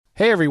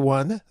Hey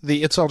everyone,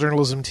 the It's All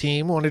Journalism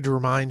team wanted to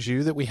remind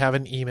you that we have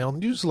an email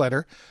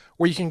newsletter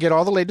where you can get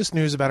all the latest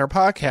news about our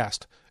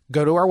podcast.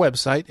 Go to our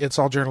website,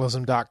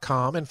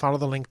 itsalljournalism.com, and follow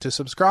the link to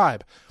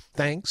subscribe.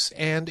 Thanks,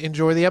 and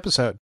enjoy the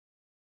episode.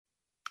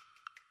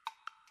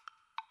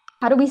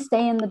 How do we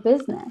stay in the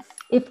business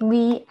if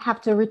we have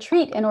to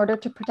retreat in order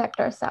to protect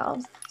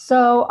ourselves?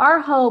 So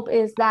our hope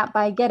is that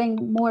by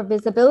getting more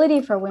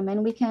visibility for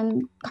women, we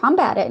can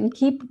combat it and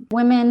keep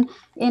women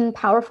in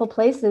powerful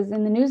places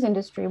in the news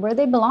industry where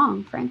they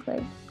belong,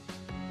 frankly.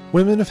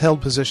 Women have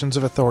held positions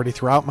of authority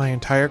throughout my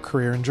entire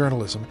career in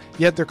journalism,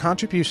 yet their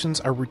contributions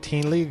are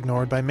routinely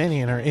ignored by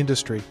many in our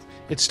industry.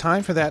 It's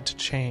time for that to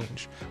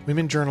change.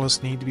 Women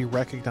journalists need to be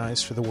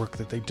recognized for the work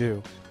that they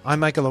do. I'm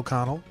Michael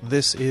O'Connell.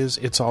 This is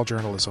It's All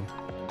Journalism.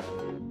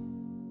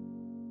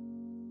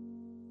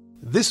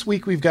 This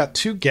week we've got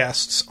two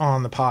guests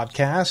on the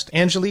podcast.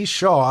 Anjali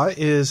Shah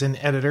is an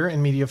editor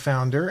and media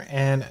founder,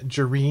 and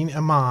Jareen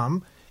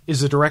Imam is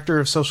the director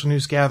of social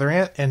news gathering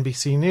at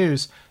NBC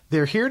News.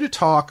 They're here to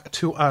talk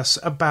to us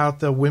about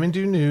the Women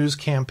Do News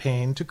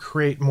campaign to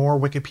create more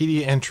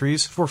Wikipedia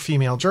entries for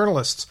female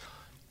journalists.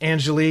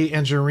 Anjali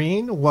and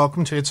Jareen,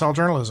 welcome to It's All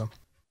Journalism.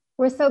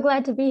 We're so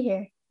glad to be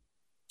here.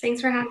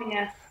 Thanks for having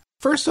us.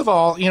 First of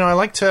all, I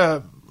like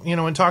to,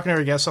 when talking to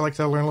our guests, I like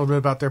to learn a little bit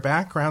about their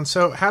background.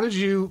 So how did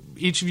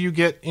each of you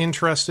get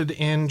interested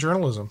in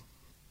journalism?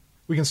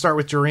 We can start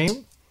with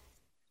Jareen.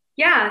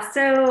 Yeah,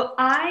 so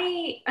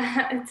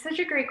it's such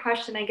a great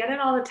question. I get it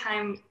all the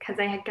time because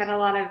I get a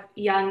lot of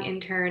young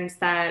interns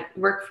that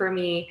work for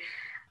me.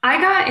 I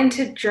got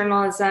into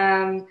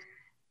journalism.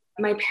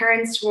 My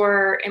parents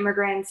were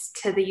immigrants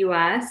to the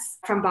US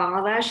from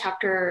Bangladesh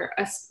after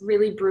a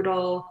really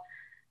brutal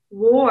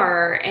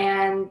war.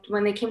 And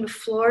when they came to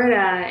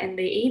Florida in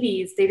the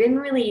 80s, they didn't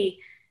really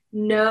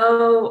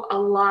know a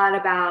lot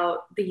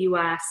about the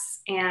US.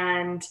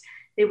 And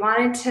they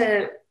wanted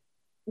to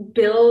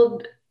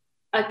build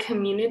a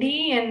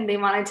community and they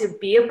wanted to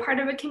be a part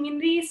of a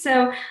community.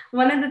 So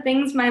one of the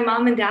things my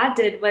mom and dad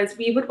did was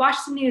we would watch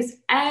the news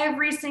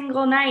every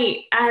single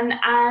night. And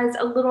as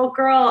a little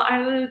girl,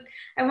 I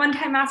one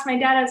time asked my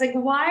dad, I was like,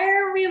 why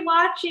are we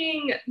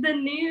watching the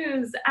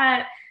news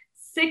at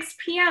 6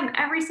 p.m.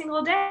 every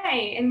single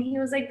day? And he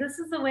was like, this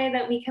is the way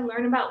that we can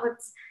learn about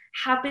what's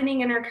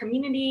happening in our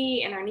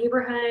community, in our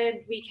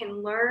neighborhood. We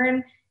can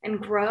learn and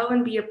grow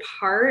and be a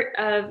part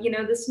of,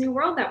 this new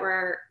world that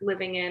we're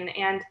living in.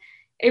 And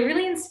it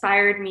really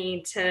inspired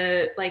me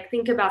to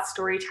think about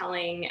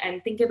storytelling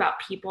and think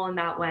about people in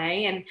that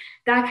way. And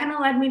that kind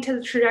of led me to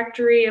the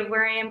trajectory of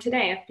where I am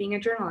today, of being a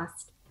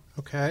journalist.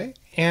 Okay.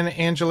 And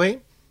Anjali?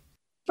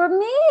 For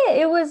me,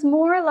 it was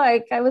more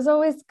like I was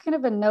always kind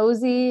of a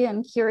nosy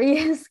and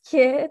curious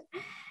kid.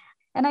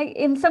 And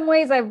in some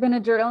ways, I've been a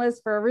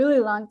journalist for a really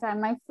long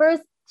time. My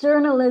first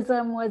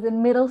journalism was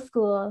in middle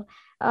school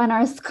on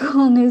our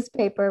school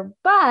newspaper.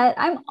 But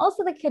I'm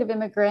also the kid of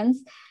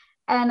immigrants.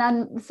 And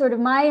on sort of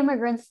my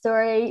immigrant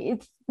story,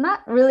 it's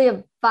not really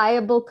a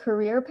viable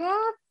career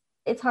path.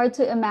 It's hard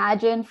to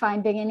imagine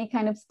finding any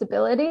kind of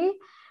stability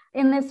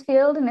in this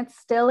field, and it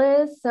still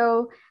is.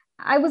 So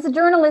I was a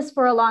journalist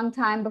for a long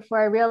time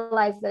before I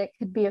realized that it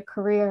could be a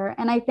career.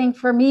 And I think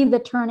for me, the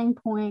turning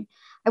point,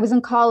 I was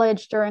in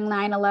college during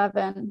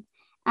 9/11,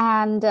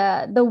 and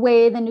the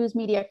way the news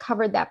media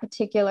covered that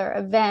particular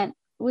event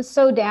was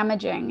so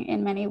damaging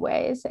in many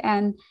ways.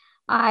 And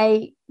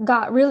I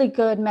got really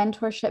good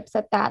mentorships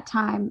at that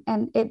time,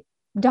 and it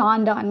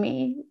dawned on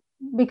me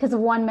because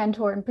of one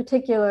mentor in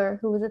particular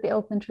who was at the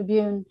Oakland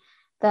Tribune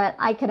that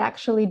I could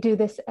actually do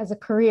this as a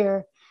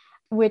career,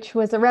 which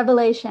was a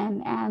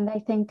revelation. And I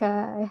think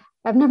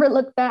I've never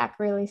looked back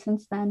really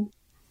since then.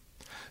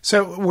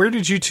 So where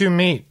did you two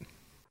meet?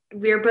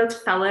 We are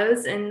both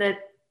fellows in the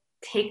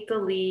Take the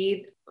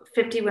Lead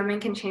 50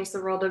 Women Can Change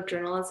the World of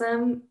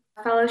Journalism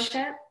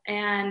fellowship.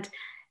 And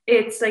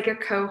it's like a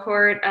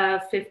cohort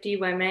of 50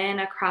 women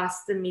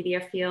across the media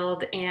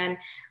field. And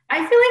I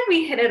feel like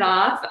we hit it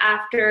off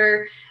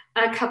after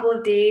a couple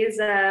of days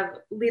of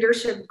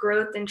leadership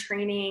growth and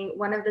training.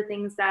 One of the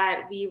things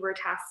that we were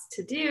tasked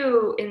to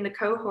do in the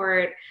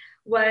cohort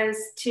was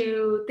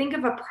to think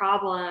of a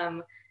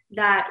problem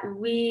that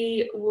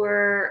we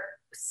were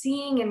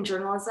seeing in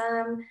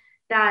journalism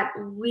that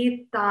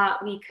we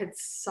thought we could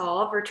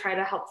solve or try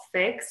to help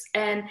fix.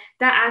 And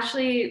that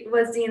actually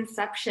was the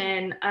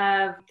inception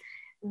of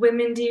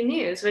Women Do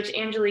News, which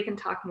Anjali can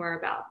talk more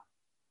about.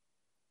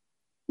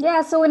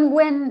 Yeah, so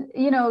when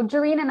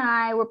Jareen and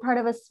I were part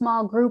of a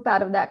small group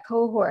out of that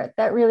cohort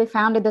that really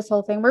founded this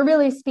whole thing. We're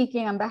really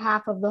speaking on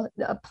behalf of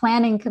the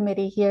planning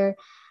committee here,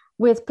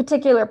 with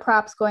particular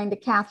props going to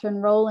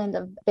Catherine Rowland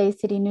of Bay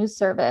City News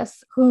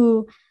Service,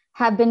 who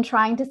have been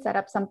trying to set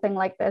up something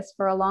like this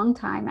for a long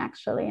time,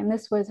 actually. And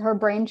this was her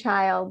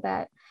brainchild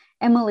that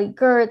Emily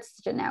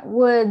Gertz, Jeanette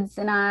Woods,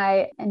 and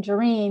I, and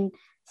Jareen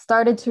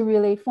started to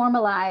really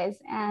formalize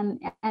and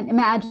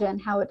imagine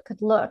how it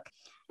could look.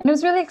 And it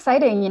was really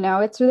exciting.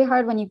 It's really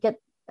hard when you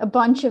get a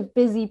bunch of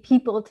busy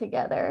people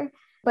together,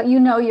 but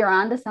you're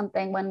onto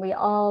something when we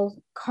all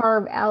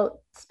carve out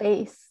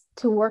space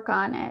to work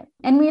on it,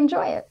 and we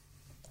enjoy it.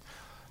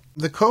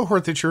 The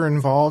cohort that you're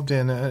involved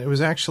in, it was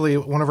actually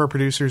one of our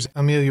producers,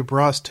 Amelia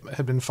Brust,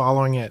 had been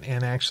following it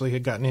and actually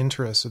had gotten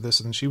interested in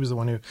this, and she was the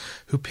one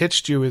who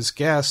pitched you as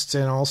guests,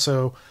 and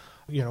also,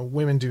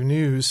 Women Do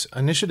News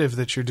initiative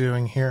that you're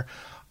doing here.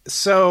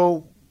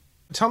 So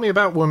tell me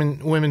about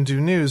Women Do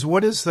News.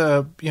 What is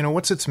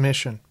what's its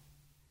mission?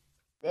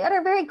 At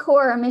our very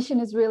core, our mission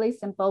is really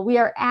simple. We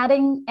are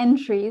adding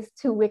entries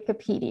to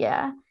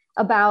Wikipedia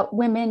about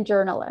women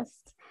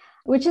journalists,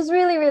 which is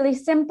really, really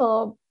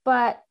simple.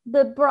 But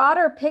the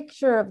broader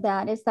picture of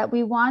that is that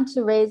we want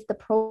to raise the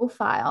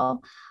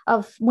profile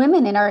of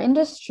women in our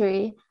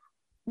industry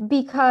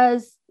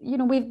because,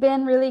 we've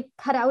been really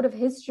cut out of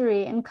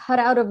history and cut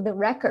out of the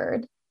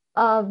record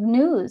of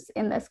news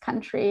in this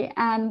country.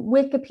 And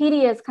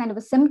Wikipedia is kind of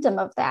a symptom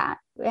of that,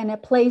 and a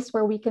place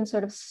where we can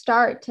sort of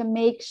start to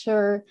make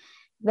sure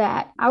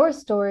that our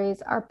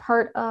stories are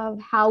part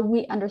of how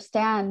we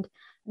understand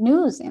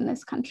news in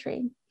this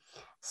country.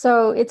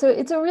 So it's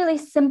a really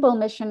simple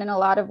mission in a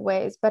lot of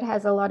ways, but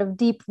has a lot of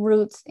deep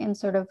roots in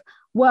sort of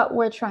what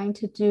we're trying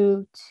to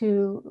do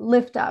to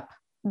lift up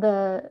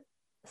the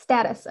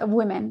status of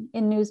women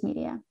in news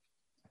media.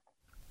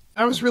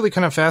 I was really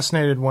kind of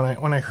fascinated when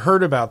I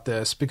heard about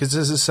this, because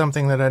this is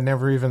something that I'd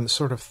never even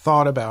sort of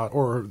thought about,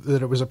 or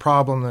that it was a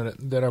problem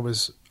that I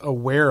was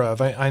aware of.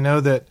 I know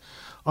that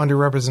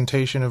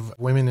underrepresentation of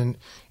women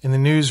in the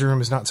newsroom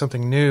is not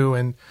something new,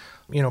 and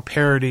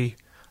parity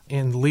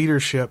in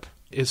leadership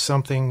is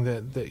something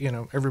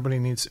that everybody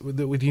needs,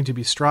 that we need to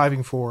be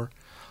striving for.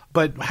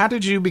 But how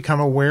did you become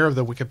aware of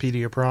the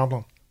Wikipedia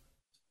problem?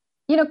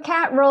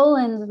 Kat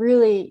Rowlands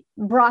really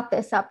brought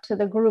this up to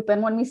the group.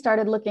 And when we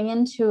started looking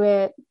into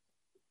it,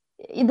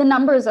 the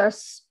numbers are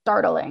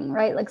startling,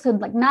 right? Like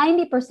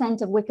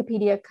 90% of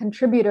Wikipedia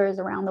contributors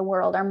around the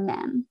world are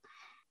men.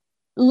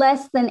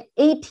 Less than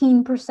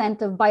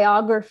 18% of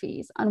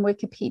biographies on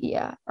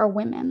Wikipedia are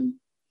women.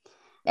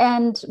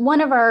 And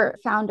one of our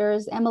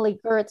founders, Emily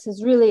Gertz,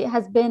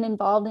 has been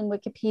involved in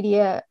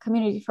Wikipedia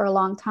community for a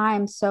long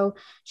time. So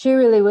she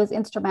really was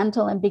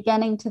instrumental in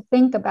beginning to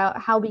think about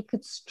how we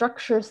could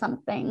structure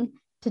something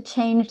to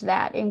change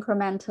that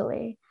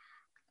incrementally.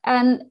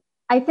 And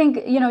I think,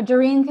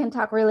 Jareen can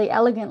talk really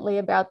elegantly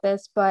about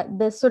this, but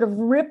the sort of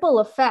ripple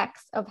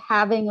effects of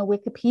having a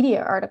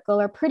Wikipedia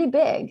article are pretty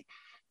big.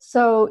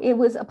 So it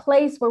was a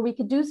place where we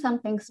could do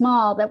something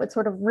small that would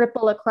sort of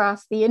ripple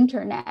across the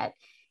internet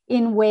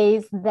in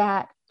ways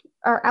that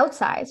are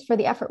outsized for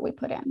the effort we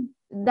put in.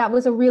 That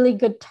was a really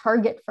good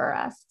target for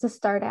us to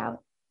start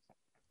out.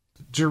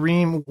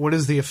 Jareen, what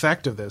is the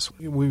effect of this?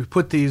 We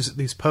put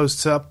these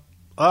posts up.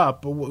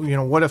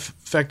 What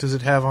effect does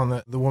it have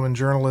on the woman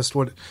journalist?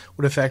 What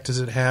effect does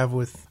it have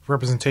with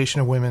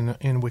representation of women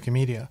in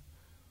Wikimedia?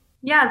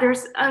 Yeah,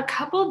 there's a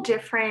couple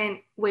different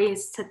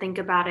ways to think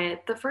about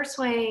it. The first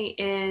way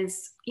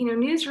is,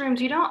 newsrooms,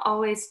 you don't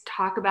always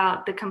talk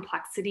about the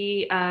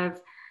complexity of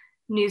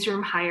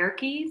newsroom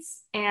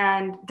hierarchies.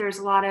 And there's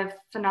a lot of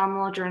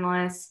phenomenal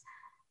journalists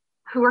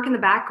who work in the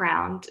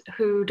background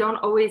who don't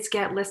always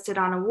get listed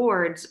on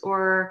awards,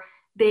 or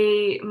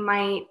they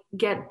might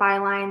get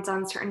bylines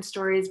on certain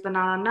stories, but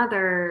not on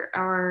other,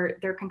 or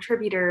they're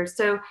contributors.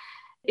 So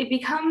it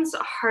becomes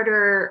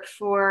harder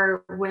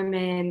for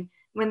women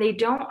when they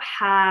don't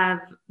have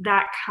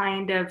that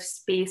kind of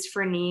space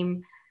for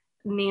name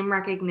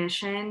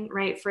recognition,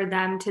 right? For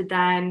them to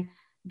then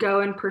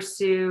go and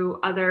pursue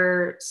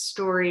other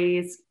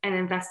stories and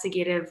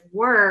investigative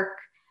work,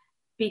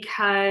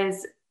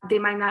 because they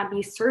might not be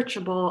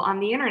searchable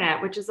on the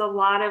internet, which is a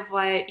lot of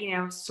what,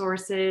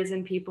 sources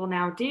and people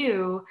now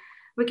do.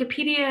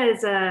 Wikipedia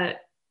is a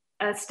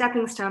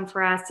stepping stone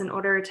for us in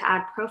order to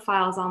add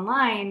profiles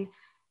online,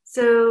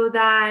 so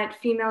that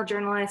female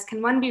journalists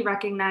can, one, be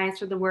recognized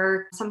for the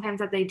work sometimes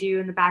that they do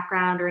in the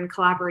background or in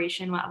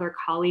collaboration with other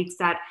colleagues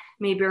that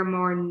maybe are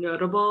more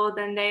notable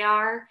than they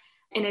are.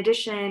 In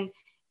addition,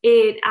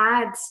 it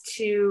adds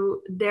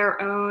to their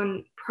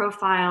own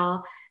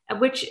profile,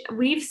 which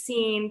we've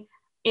seen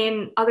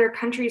in other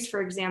countries,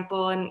 for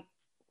example. And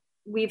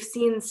we've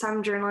seen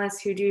some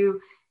journalists who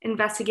do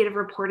investigative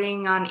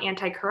reporting on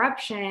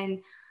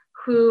anti-corruption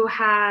who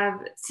have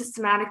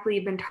systematically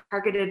been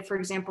targeted. For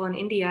example, in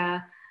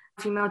India,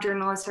 female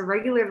journalists are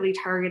regularly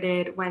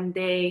targeted when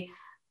they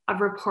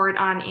report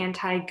on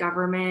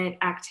anti-government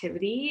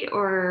activity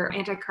or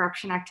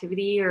anti-corruption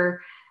activity,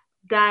 or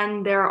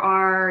then there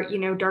are,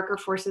 darker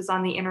forces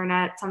on the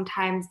internet.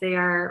 Sometimes they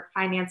are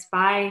financed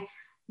by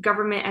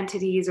government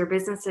entities or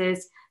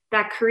businesses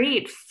that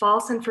create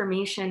false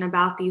information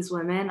about these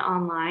women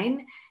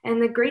online.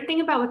 And the great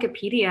thing about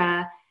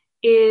Wikipedia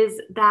is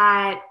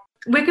that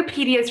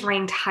Wikipedia is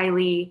ranked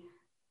highly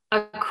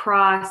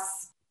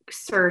across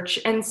search.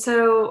 And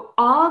so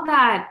all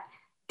that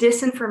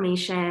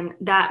disinformation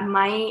that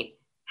might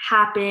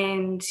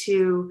happen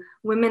to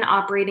women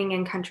operating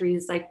in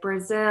countries like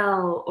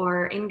Brazil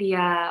or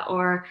India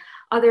or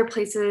other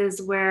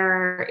places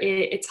where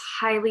it's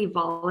highly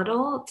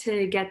volatile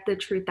to get the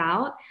truth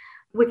out,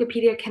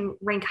 Wikipedia can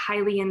rank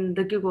highly in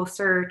the Google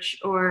search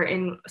or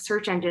in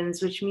search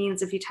engines, which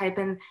means if you type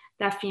in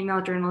that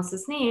female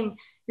journalist's name,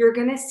 you're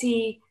going to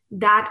see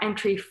that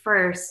entry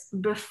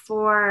first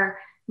before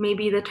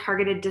maybe the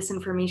targeted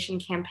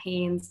disinformation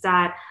campaigns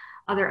that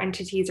other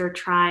entities are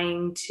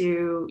trying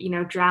to,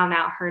 drown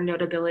out her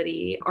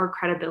notability or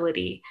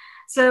credibility.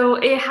 So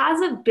it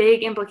has a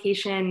big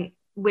implication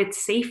with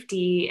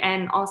safety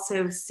and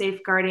also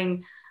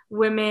safeguarding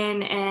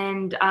women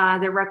and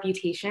their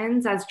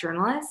reputations as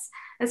journalists,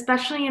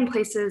 especially in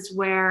places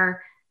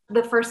where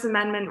the First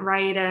Amendment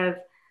right of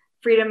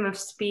freedom of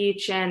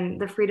speech and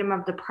the freedom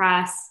of the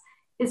press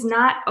is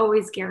not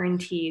always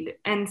guaranteed.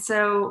 And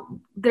so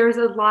there's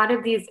a lot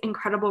of these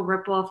incredible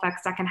ripple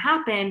effects that can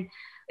happen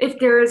if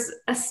there's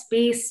a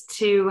space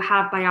to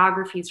have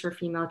biographies for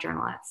female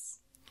journalists.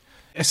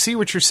 I see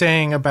what you're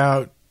saying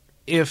about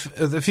if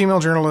the female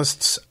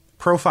journalist's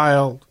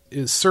profile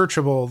is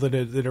searchable, that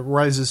it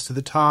rises to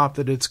the top,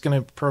 that it's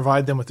going to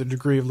provide them with a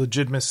degree of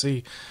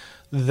legitimacy,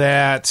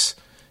 that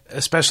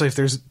especially if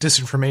there's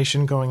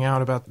disinformation going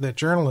out about that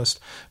journalist.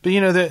 But,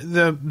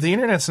 the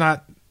internet's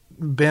not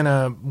been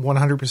a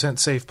 100%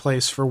 safe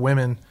place for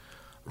women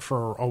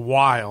for a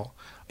while.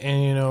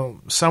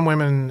 And, some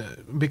women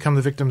become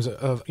the victims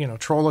of,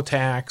 troll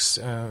attacks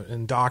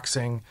and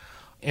doxing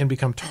and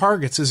become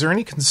targets. Is there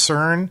any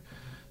concern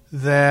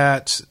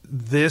that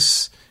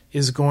this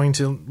is going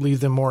to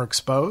leave them more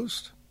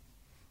exposed?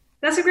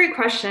 That's a great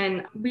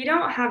question. We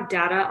don't have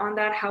data on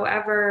that.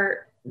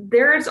 However,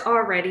 there's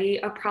already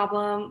a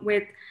problem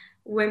with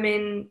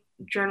women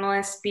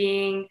journalists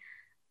being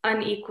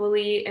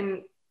unequally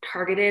and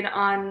targeted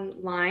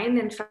online.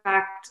 In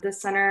fact, the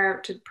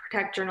Center to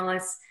Protect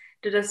Journalists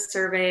did a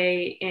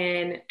survey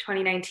in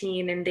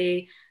 2019, and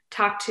they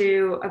talked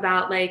to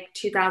about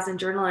 2,000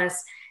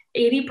 journalists.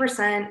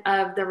 80%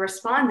 of the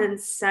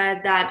respondents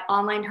said that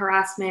online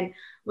harassment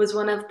was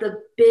one of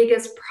the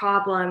biggest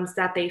problems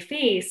that they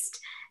faced.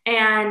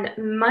 And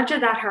much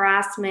of that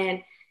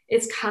harassment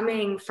is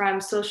coming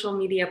from social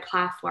media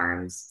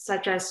platforms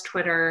such as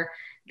Twitter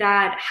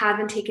that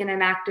haven't taken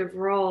an active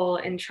role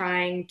in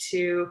trying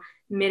to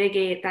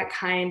mitigate that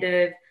kind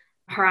of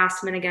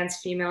harassment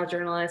against female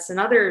journalists and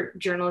other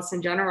journalists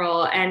in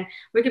general. And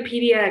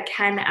Wikipedia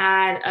can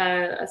add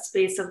a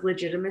space of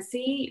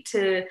legitimacy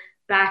to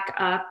back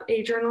up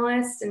a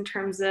journalist in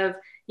terms of,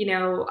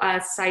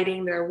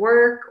 citing their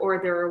work or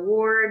their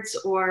awards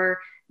or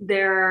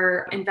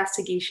their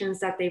investigations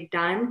that they've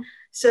done.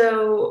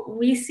 So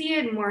we see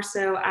it more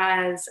so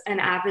as an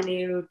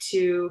avenue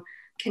to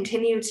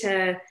continue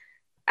to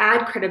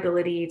add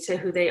credibility to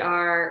who they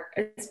are,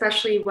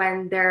 especially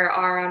when there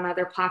are on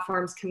other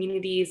platforms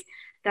communities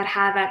that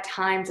have at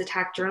times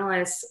attacked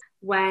journalists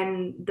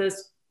when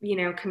those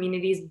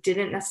communities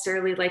didn't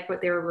necessarily like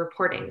what they were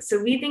reporting.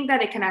 So we think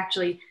that it can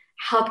actually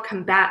help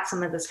combat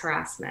some of this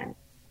harassment.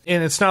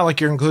 And it's not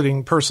like you're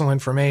including personal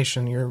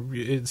information.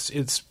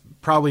 It's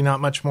probably not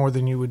much more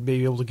than you would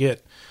be able to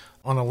get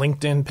on a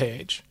LinkedIn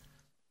page.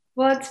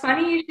 Well, it's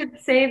funny you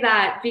should say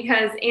that,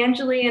 because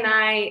Anjali and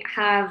I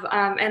have,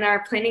 and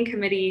our planning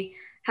committee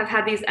have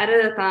had these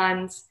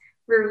edit-a-thons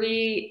where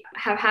we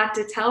have had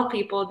to tell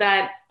people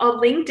that a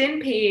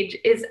LinkedIn page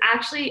is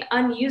actually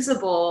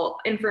unusable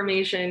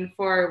information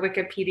for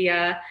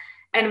Wikipedia.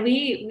 And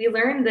we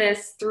learned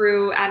this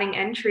through adding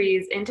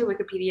entries into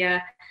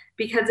Wikipedia,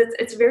 because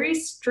it's very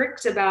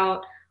strict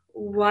about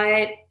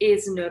what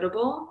is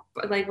notable,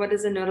 like what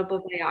is a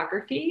notable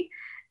biography.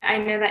 I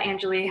know that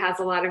Anjali has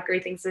a lot of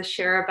great things to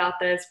share about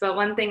this, but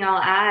one thing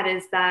I'll add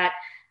is that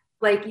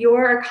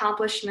your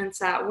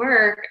accomplishments at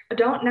work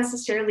don't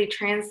necessarily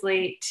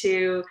translate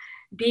to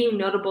being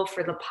notable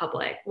for the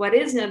public. What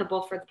is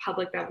notable for the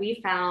public that we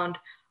found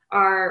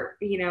are,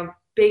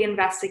 big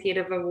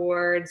investigative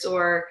awards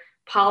or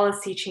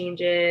policy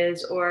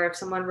changes, or if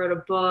someone wrote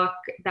a book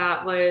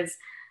that was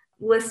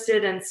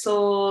listed and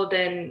sold,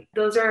 and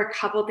those are a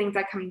couple things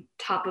that come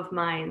top of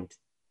mind.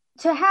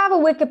 To have a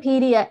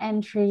Wikipedia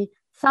entry,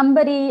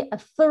 somebody, a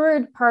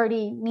third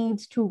party,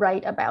 needs to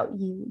write about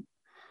you.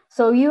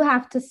 So you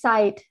have to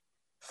cite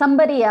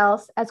somebody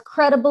else as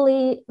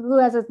credibly, who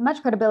has as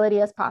much credibility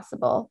as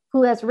possible,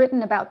 who has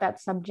written about that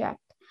subject.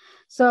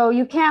 So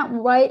you can't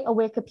write a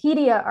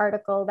Wikipedia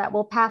article that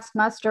will pass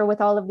muster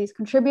with all of these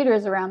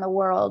contributors around the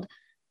world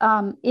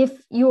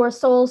if your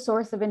sole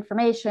source of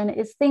information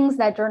is things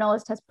that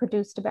journalists has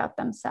produced about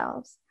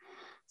themselves.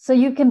 So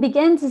you can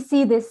begin to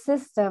see this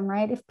system,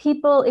 right?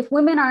 If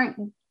women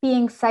aren't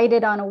being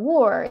cited on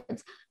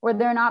awards, or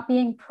they're not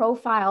being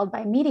profiled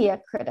by media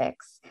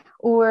critics,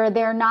 or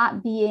they're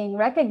not being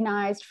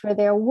recognized for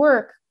their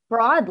work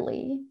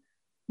broadly,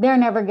 they're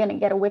never going to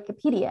get a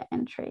Wikipedia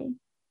entry,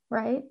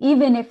 right?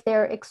 Even if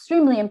they're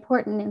extremely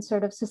important in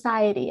sort of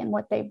society and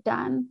what they've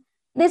done.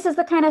 This is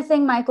the kind of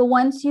thing, Michael,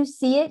 once you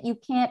see it, you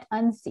can't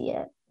unsee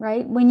it,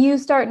 right? When you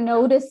start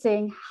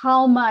noticing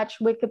how much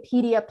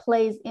Wikipedia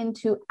plays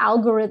into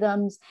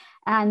algorithms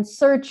and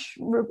search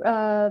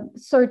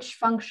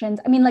functions.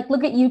 I mean,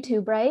 look at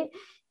YouTube, right?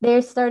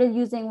 They started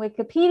using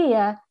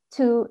Wikipedia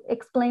to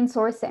explain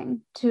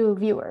sourcing to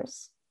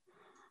viewers.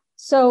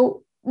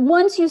 So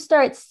once you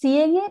start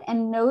seeing it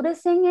and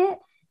noticing it,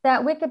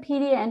 that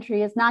Wikipedia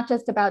entry is not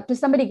just about, does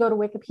somebody go to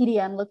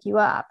Wikipedia and look you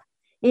up?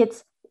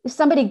 It's if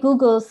somebody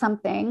Googles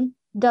something,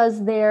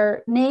 does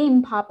their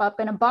name pop up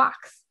in a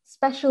box,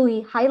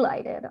 specially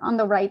highlighted on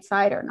the right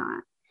side or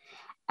not?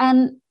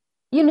 And,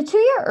 to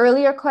your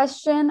earlier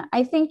question,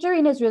 I think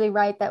Jareen is really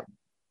right that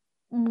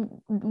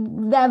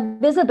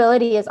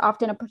visibility is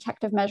often a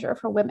protective measure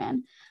for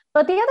women.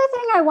 But the other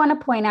thing I want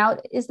to point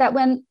out is that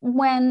when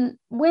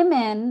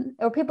women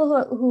or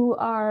people who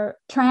are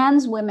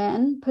trans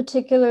women,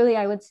 particularly,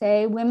 I would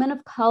say women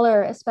of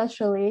color,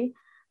 especially,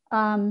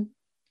 when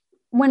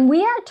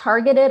we are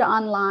targeted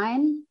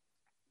online,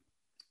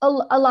 a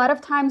lot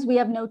of times we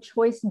have no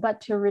choice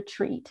but to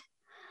retreat.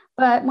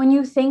 But when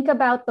you think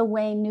about the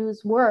way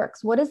news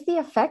works, what is the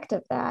effect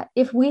of that?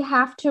 If we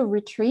have to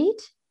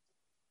retreat,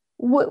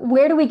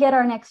 where do we get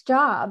our next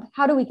job?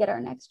 How do we get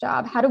our next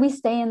job? How do we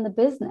stay in the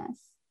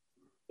business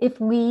if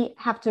we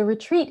have to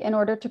retreat in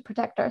order to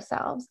protect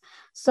ourselves?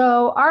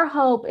 So our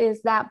hope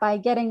is that by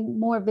getting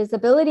more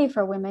visibility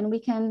for women, we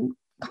can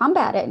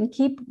combat it and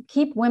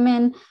keep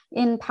women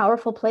in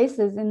powerful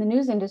places in the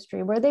news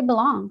industry where they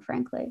belong,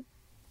 frankly.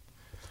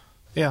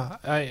 Yeah,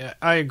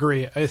 I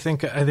agree. I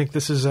think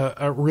this is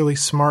a really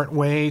smart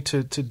way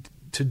to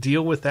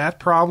deal with that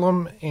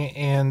problem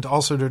and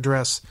also to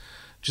address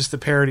just the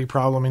parity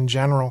problem in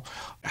general.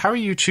 How are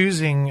you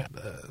choosing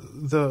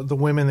the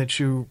women that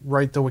you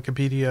write the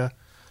Wikipedia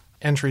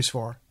entries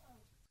for?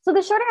 So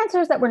the short answer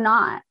is that we're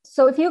not.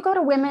 So if you go to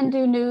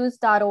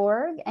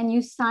womendonews.org and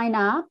you sign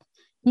up,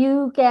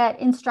 you get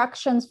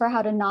instructions for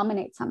how to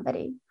nominate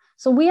somebody.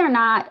 So we're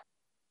not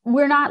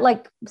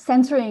like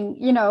censoring,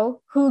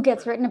 who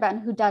gets written about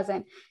and who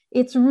doesn't.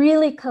 It's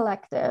really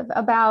collective.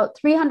 About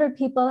 300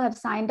 people have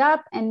signed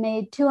up and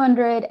made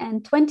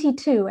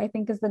 222, I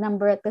think is the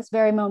number at this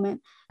very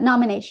moment,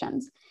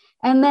 nominations.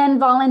 And then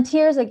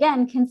volunteers,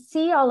 again, can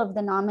see all of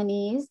the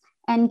nominees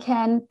and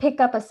can pick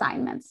up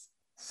assignments.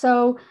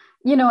 So,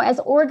 as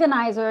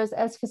organizers,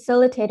 as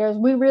facilitators,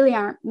 we really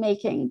aren't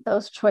making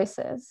those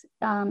choices.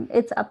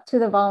 It's up to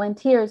the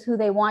volunteers who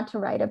they want to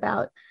write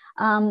about.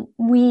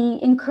 We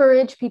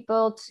encourage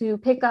people to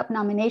pick up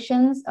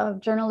nominations of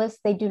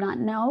journalists they do not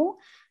know.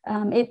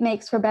 It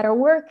makes for better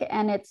work,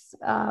 and it's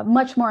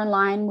much more in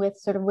line with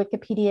sort of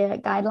Wikipedia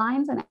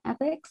guidelines and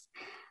ethics.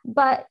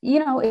 But,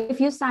 if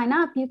you sign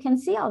up, you can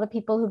see all the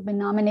people who've been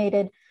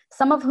nominated,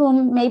 some of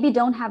whom maybe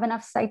don't have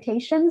enough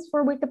citations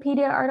for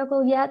Wikipedia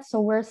article yet. So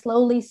we're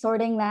slowly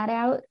sorting that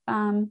out.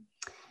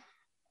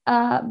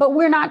 But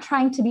we're not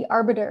trying to be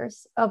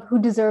arbiters of who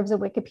deserves a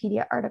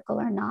Wikipedia article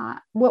or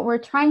not. What we're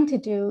trying to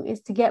do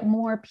is to get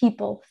more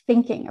people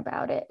thinking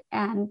about it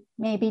and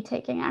maybe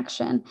taking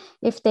action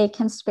if they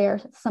can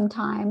spare some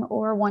time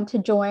or want to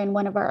join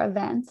one of our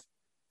events.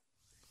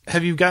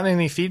 Have you gotten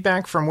any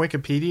feedback from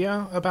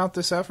Wikipedia about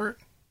this effort?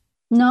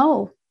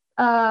 No.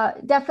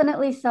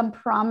 Definitely some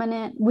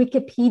prominent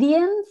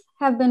Wikipedians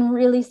have been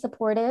really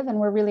supportive, and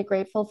we're really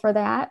grateful for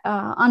that.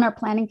 On our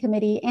planning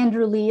committee,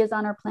 Andrew Lee is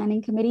on our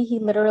planning committee. He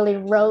literally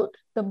wrote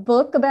the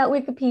book about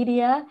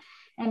Wikipedia,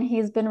 and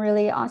he's been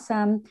really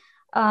awesome.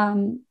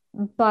 And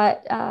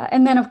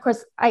then of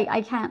course,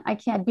 I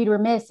can't be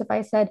remiss if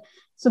I said,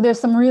 so there's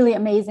some really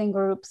amazing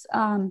groups,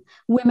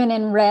 Women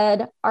in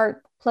Red,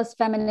 Art Plus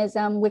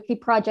Feminism, Wiki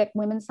Project,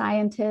 Women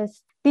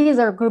Scientists. These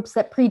are groups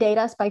that predate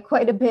us by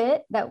quite a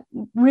bit that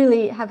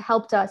really have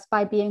helped us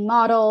by being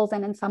models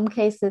and in some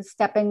cases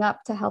stepping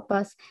up to help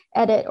us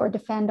edit or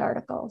defend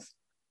articles.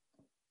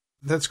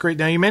 That's great.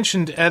 Now you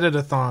mentioned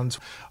edit-a-thons.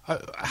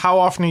 How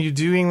often are you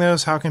doing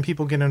those? How can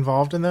people get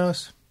involved in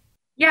those?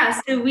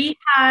 Yeah, so we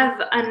have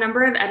a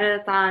number of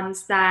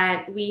edit-a-thons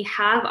that we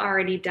have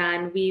already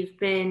done. We've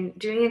been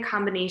doing a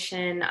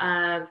combination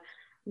of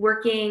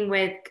working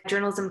with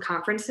journalism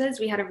conferences.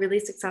 We had a really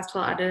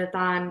successful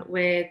edit-a-thon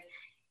with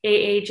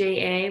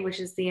AAJA, which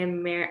is the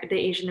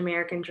Asian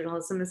American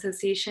Journalism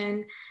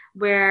Association,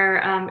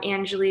 where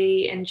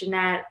Anjali and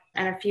Jeanette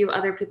and a few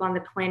other people on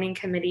the planning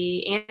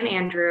committee and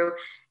Andrew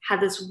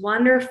had this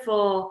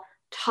wonderful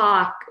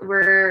talk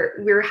where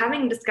we were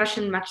having a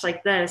discussion much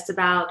like this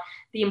about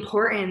the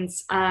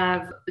importance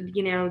of,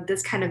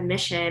 this kind of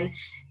mission.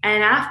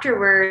 And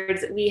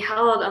afterwards, we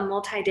held a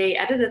multi-day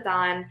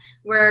edit-a-thon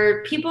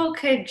where people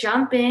could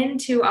jump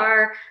into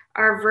our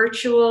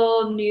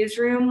virtual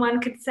newsroom,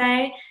 one could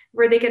say,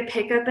 where they could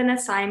pick up an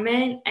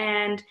assignment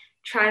and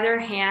try their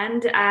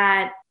hand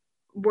at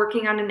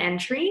working on an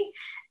entry.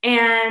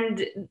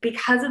 And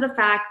because of the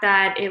fact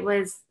that it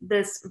was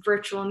this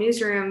virtual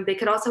newsroom, they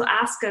could also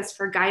ask us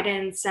for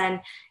guidance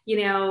and,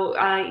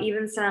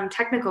 even some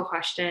technical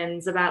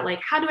questions about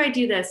like, how do I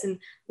do this? And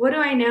what do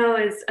I know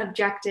is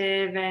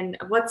objective and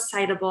what's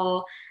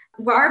citable?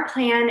 Well, our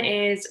plan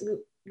is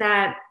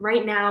that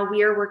right now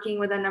we are working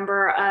with a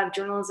number of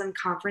journalism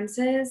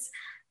conferences.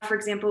 For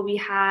example, we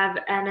have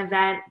an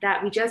event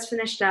that we just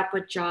finished up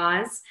with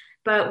JAWS,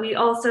 but we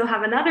also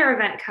have another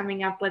event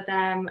coming up with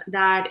them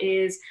that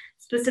is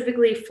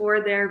specifically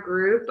for their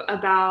group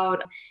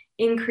about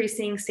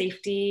increasing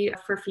safety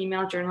for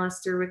female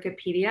journalists through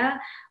Wikipedia.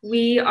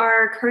 We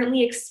are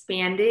currently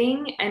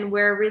expanding, and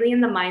we're really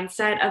in the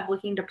mindset of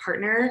looking to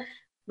partner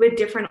with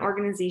different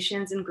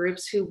organizations and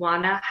groups who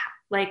want to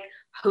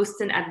host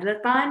an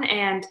editathon.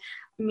 And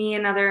me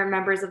and other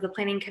members of the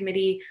planning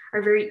committee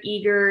are very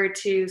eager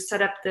to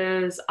set up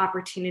those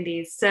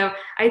opportunities. So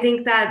I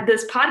think that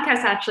this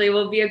podcast actually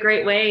will be a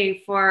great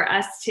way for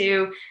us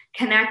to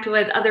connect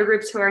with other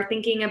groups who are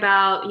thinking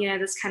about,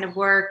 this kind of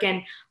work,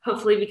 and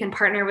hopefully we can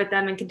partner with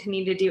them and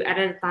continue to do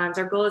editathons.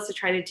 Our goal is to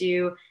try to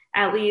do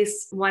at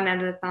least one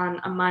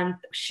editathon a month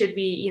should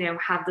we,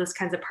 have those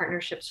kinds of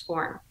partnerships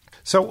form.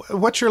 So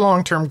what's your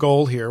long-term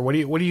goal here? What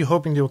are you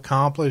hoping to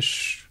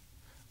accomplish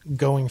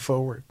going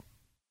forward?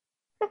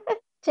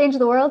 Change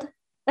the world.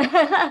 We're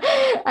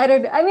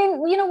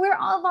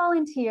all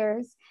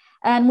volunteers,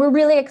 and we're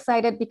really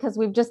excited because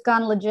we've just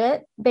gone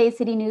legit. Bay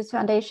City News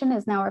Foundation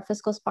is now our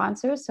fiscal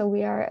sponsor, so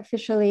we are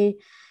officially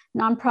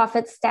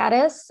nonprofit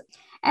status.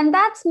 And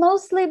that's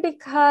mostly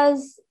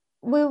because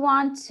we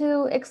want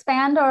to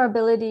expand our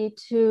ability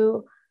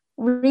to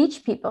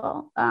reach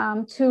people,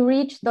 to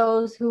reach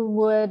those who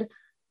would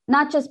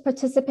not just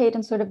participate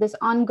in sort of this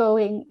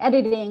ongoing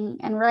editing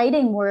and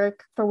writing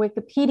work for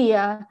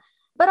Wikipedia,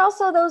 but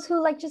also those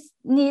who just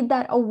need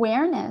that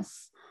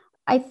awareness.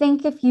 I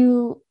think if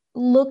you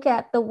look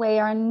at the way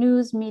our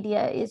news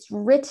media is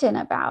written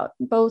about,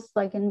 both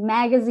in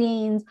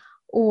magazines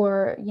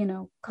or,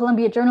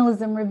 Columbia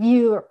Journalism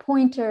Review or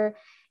Pointer,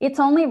 it's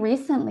only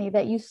recently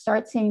that you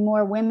start seeing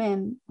more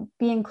women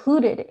be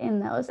included in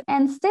those.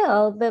 And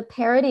still, the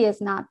parity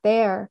is not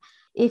there.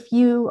 If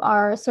you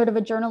are sort of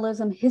a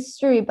journalism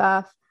history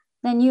buff,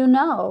 then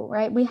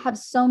right? We have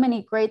so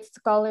many great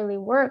scholarly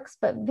works,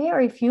 but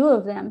very few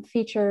of them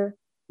feature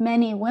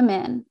many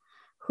women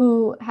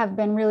who have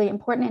been really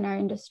important in our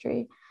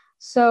industry.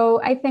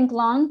 So I think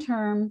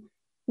long-term,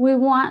 we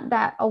want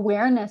that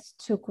awareness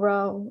to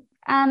grow.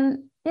 And,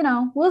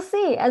 we'll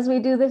see as we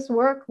do this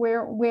work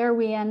where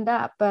we end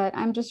up. But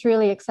I'm just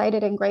really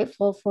excited and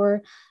grateful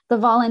for the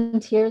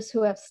volunteers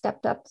who have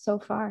stepped up so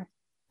far.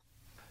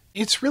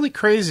 It's really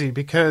crazy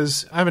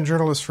because I've been a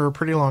journalist for a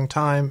pretty long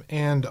time,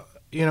 and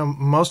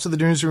most of the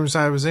newsrooms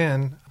I was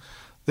in,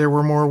 there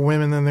were more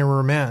women than there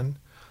were men.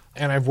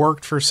 And I've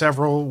worked for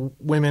several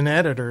women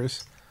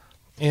editors.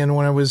 And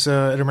when I was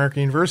at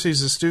American University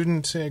as a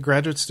student, a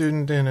graduate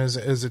student, and as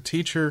a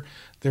teacher,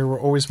 there were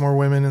always more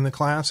women in the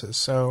classes.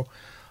 So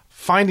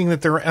finding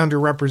that they're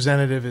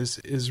underrepresented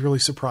is really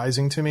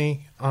surprising to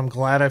me. I'm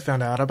glad I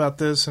found out about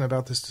this and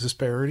about this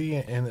disparity.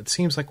 And it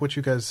seems like what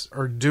you guys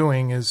are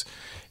doing is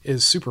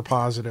super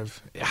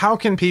positive. How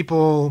can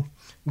people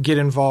get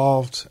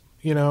involved?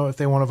 If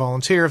they want to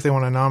volunteer, if they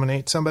want to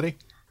nominate somebody?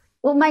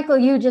 Well, Michael,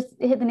 you just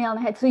hit the nail on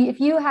the head. So if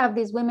you have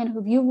these women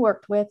who you've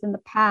worked with in the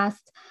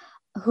past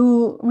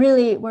who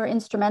really were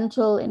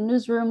instrumental in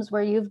newsrooms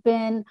where you've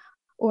been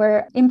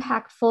or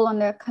impactful on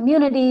their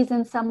communities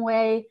in some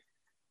way,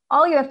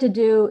 all you have to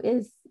do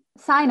is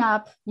sign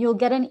up. You'll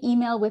get an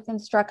email with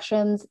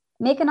instructions,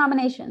 make a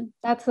nomination.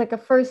 That's a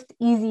first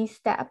easy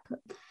step.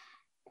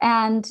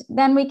 And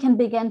then we can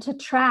begin to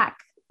track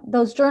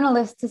those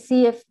journalists to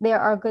see if there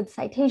are good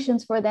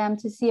citations for them,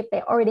 to see if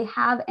they already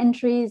have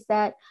entries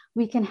that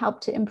we can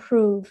help to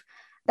improve.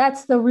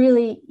 That's the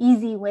really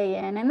easy way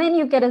in. And then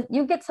you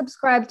get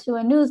subscribed to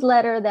a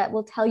newsletter that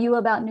will tell you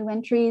about new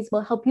entries,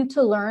 will help you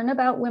to learn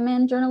about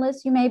women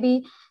journalists you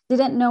maybe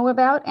didn't know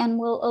about, and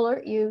will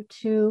alert you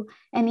to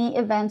any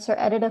events or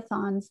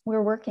editathons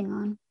we're working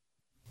on.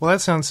 Well,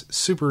 that sounds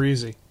super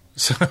easy.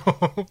 So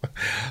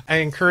I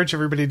encourage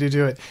everybody to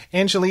do it.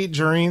 Anjali,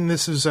 Jareen,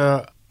 this is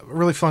a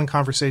really fun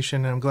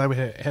conversation, and I'm glad we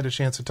had a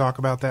chance to talk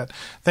about that.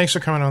 Thanks for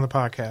coming on the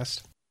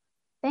podcast.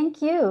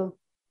 Thank you.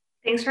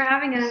 Thanks for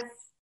having us.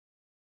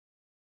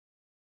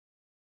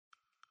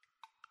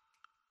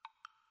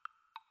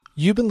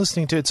 You've been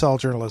listening to It's All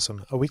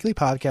Journalism, a weekly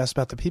podcast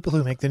about the people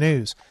who make the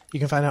news. You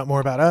can find out more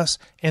about us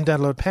and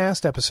download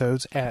past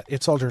episodes at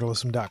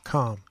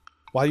itsalljournalism.com.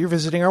 While you're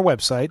visiting our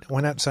website,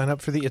 why not sign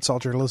up for the It's All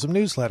Journalism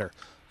newsletter?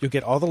 You'll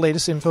get all the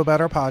latest info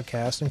about our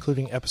podcast,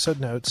 including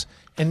episode notes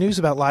and news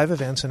about live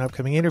events and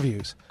upcoming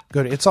interviews.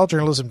 Go to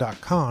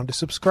itsalljournalism.com to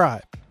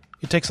subscribe.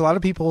 It takes a lot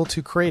of people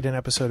to create an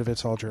episode of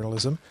It's All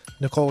Journalism.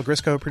 Nicole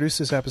Grisco produced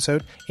this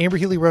episode. Amber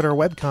Healy wrote our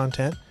web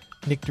content.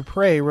 Nick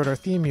Dupre wrote our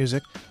theme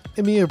music.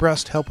 Emilia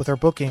Brust helped with our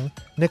booking.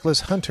 Nicholas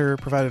Hunter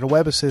provided a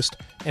web assist.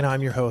 And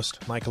I'm your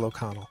host, Michael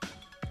O'Connell.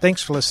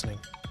 Thanks for listening.